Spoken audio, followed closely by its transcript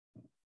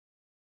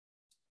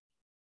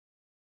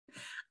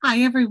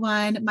Hi,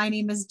 everyone. My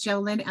name is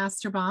Jolynne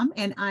Aszterbaum,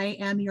 and I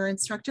am your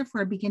instructor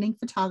for Beginning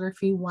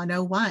Photography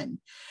 101.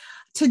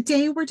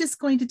 Today, we're just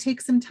going to take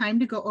some time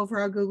to go over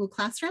our Google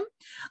Classroom.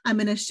 I'm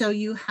going to show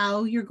you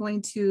how you're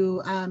going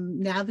to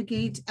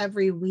navigate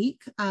every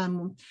week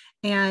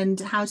and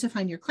how to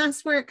find your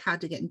classwork, how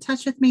to get in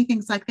touch with me,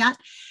 things like that.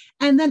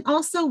 And then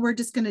also, we're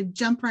just going to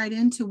jump right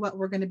into what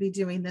we're going to be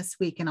doing this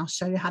week, and I'll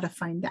show you how to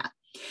find that.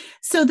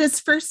 So this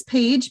first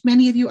page,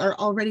 many of you are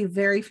already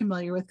very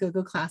familiar with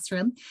Google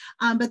Classroom,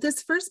 but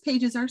this first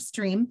page is our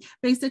stream,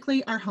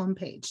 basically our home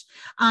page.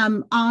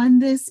 On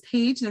this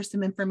page, there's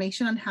some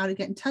information on how to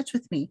get in touch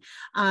with me.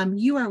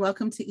 You are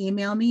welcome to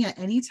email me at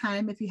any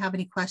time if you have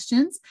any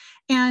questions.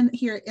 And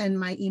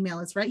my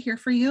email is right here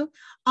for you.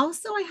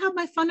 Also, I have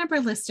my phone number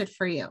listed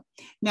for you.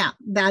 Now,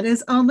 that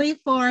is only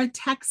for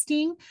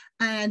texting,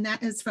 and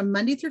that is from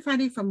Monday through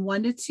Friday from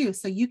 1 to 2.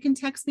 So you can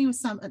text me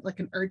with like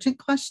an urgent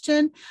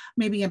question,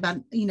 maybe about,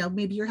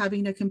 maybe you're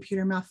having a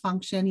computer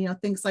malfunction,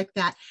 things like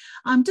that.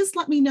 Just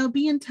let me know,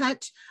 be in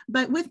touch.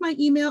 But with my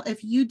email,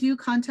 if you do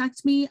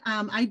contact me,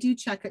 I do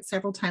check it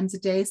several times a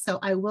day. So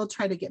I will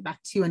try to get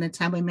back to you in a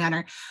timely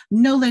manner,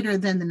 no later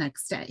than the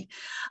next day.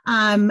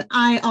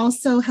 I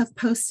also have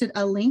posted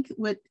a link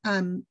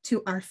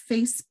to our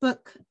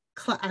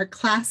our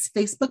class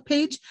Facebook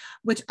page,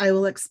 which I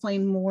will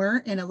explain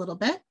more in a little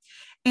bit.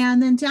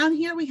 And then down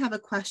here, we have a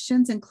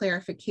questions and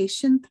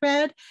clarification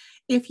thread.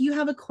 If you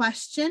have a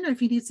question or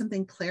if you need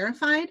something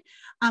clarified,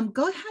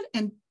 go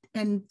ahead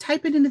and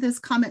type it into this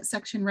comment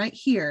section right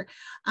here.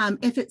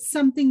 If it's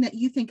something that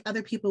you think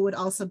other people would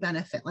also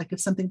benefit, like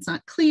if something's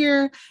not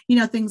clear,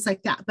 things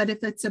like that. But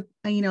if it's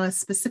a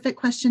specific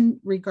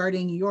question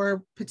regarding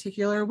your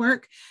particular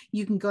work,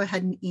 you can go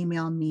ahead and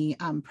email me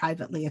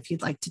privately if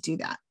you'd like to do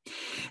that.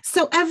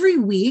 So every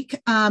week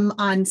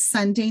on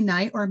Sunday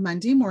night or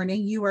Monday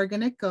morning, you are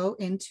going to go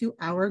into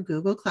our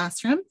Google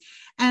Classroom,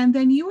 and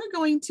then you are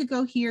going to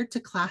go here to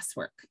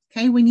classwork.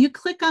 Okay, when you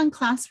click on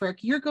classwork,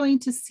 you're going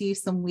to see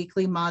some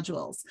weekly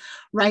modules.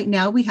 Right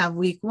now, we have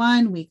week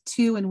 1, week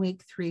 2, and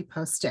week 3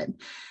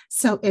 posted.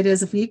 So it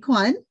is week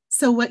 1.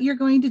 So what you're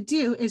going to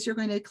do is you're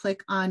going to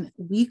click on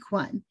week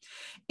 1.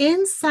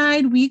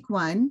 Inside week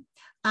 1,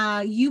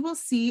 you will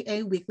see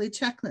a weekly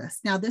checklist.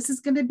 Now, this is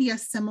going to be a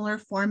similar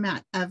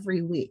format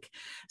every week.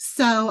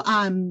 So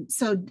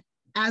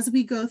as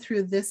we go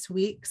through this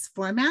week's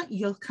format,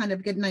 you'll kind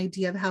of get an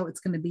idea of how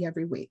it's going to be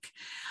every week.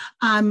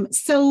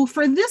 So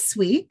for this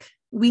week,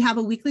 we have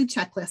a weekly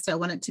checklist. I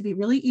want it to be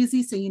really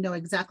easy so you know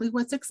exactly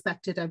what's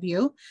expected of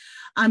you.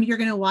 You're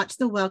going to watch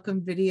the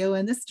welcome video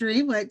in the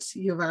stream, which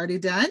you've already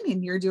done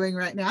and you're doing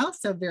right now.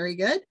 So very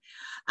good.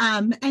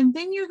 And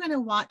then you're going to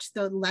watch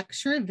the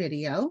lecture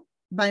video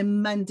by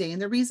Monday.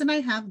 And the reason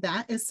I have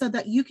that is so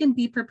that you can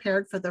be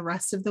prepared for the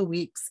rest of the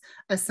week's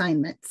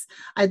assignments.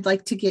 I'd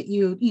like to get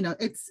you,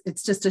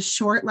 it's just a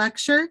short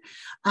lecture.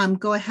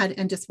 Go ahead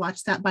and just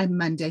watch that by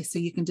Monday so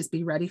you can just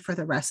be ready for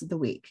the rest of the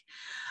week.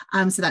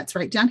 So that's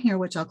right down here,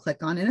 which I'll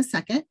click on in a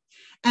second.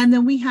 And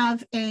then we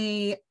have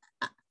an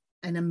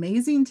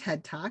amazing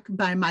TED Talk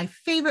by my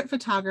favorite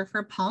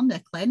photographer, Paul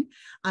Nicklin.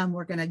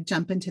 We're going to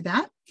jump into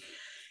that.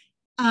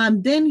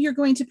 Then you're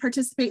going to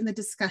participate in the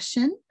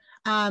discussion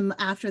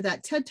after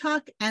that TED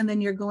Talk, and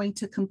then you're going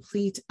to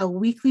complete a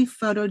weekly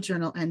photo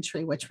journal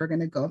entry, which we're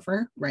going to go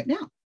over right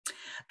now.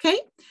 Okay,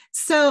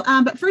 so,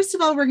 but first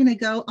of all, we're going to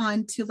go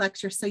on to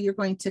lecture. So you're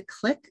going to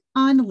click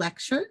on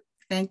lecture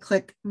and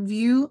click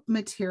view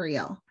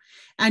material.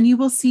 And you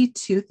will see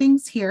two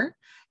things here.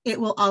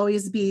 It will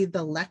always be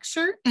the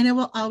lecture and it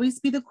will always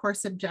be the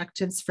course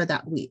objectives for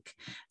that week.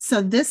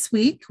 So this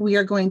week, we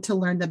are going to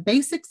learn the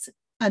basics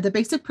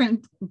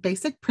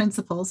basic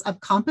principles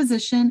of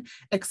composition,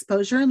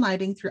 exposure, and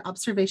lighting through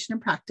observation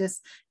and practice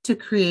to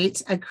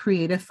create a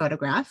creative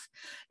photograph.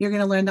 You're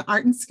going to learn the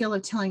art and skill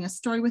of telling a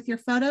story with your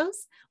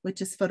photos,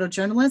 which is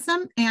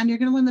photojournalism, and you're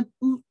going to learn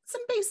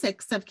some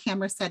basics of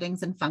camera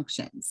settings and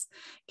functions.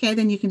 Okay,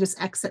 then you can just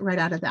exit right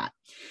out of that.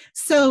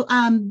 So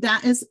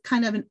that is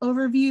kind of an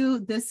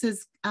overview. This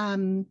is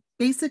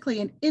basically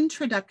an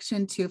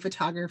introduction to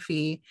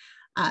photography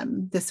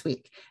this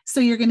week. So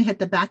you're going to hit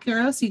the back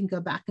arrow so you can go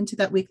back into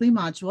that weekly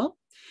module.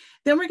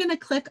 Then we're going to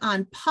click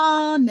on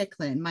Paul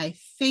Nicklin, my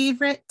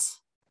favorite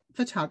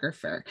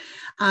photographer.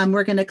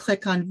 We're going to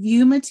click on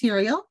view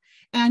material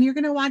and you're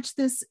going to watch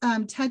this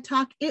TED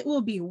Talk. It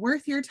will be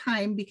worth your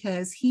time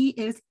because he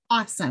is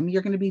awesome.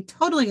 You're going to be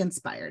totally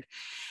inspired.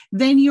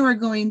 Then you are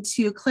going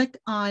to click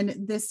on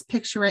this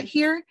picture right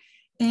here.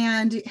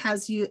 And it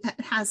has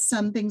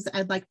some things that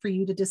I'd like for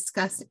you to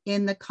discuss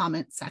in the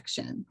comment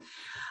section.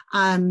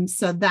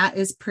 So that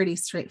is pretty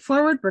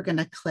straightforward. We're going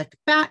to click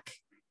back,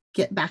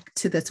 get back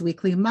to this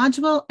weekly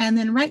module. And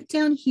then right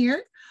down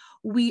here,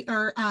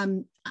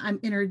 I'm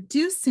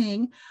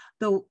introducing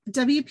the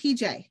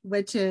WPJ,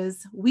 which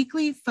is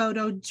Weekly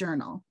Photo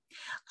Journal.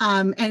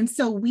 And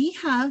so we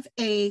have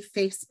a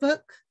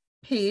Facebook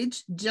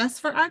page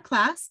just for our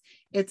class.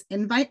 It's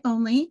invite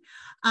only.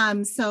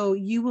 So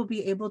you will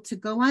be able to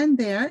go on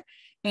there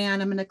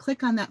and I'm going to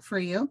click on that for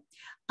you.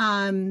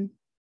 And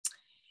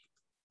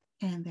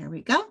there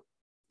we go.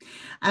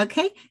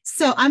 Okay,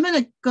 so I'm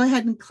going to go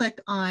ahead and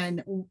click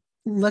on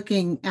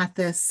looking at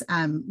this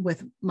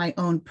with my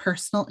own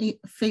personal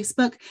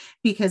Facebook,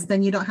 because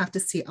then you don't have to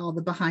see all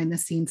the behind the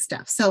scenes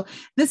stuff. So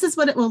this is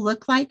what it will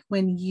look like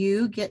when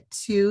you get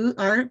to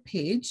our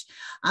page,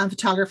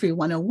 Photography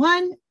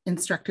 101,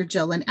 instructor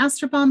Jolynne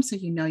Aszterbaum, so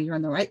you know you're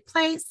in the right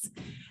place.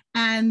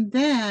 And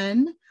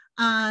then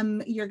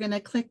you're going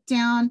to click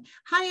down.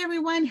 Hi,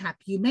 everyone.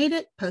 Happy you made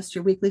it. Post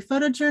your weekly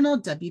photo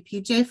journal,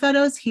 WPJ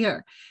photos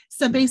here.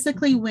 So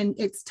basically, when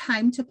it's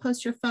time to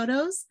post your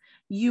photos,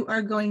 you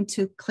are going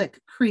to click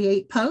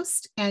create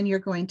post and you're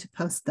going to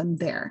post them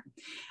there.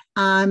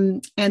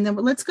 And then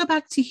let's go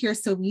back to here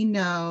so we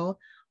know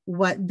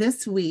what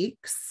this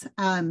week's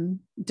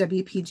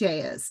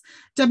WPJ is.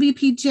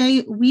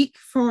 WPJ week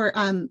for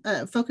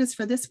focus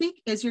for this week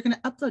is you're going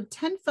to upload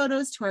 10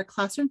 photos to our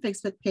classroom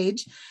Facebook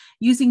page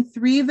using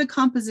 3 of the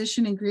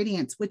composition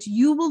ingredients, which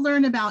you will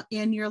learn about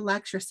in your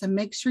lecture. So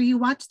make sure you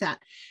watch that.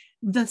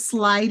 The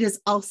slide is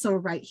also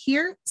right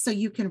here, so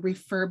you can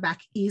refer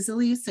back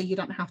easily, so you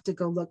don't have to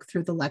go look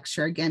through the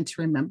lecture again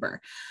to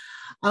remember.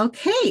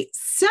 Okay,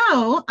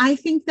 so I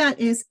think that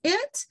is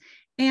it.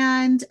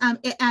 And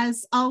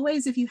as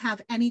always, if you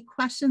have any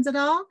questions at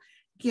all,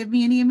 give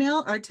me an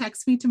email or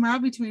text me tomorrow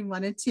between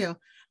 1 and 2.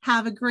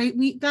 Have a great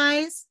week,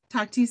 guys.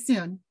 Talk to you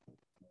soon.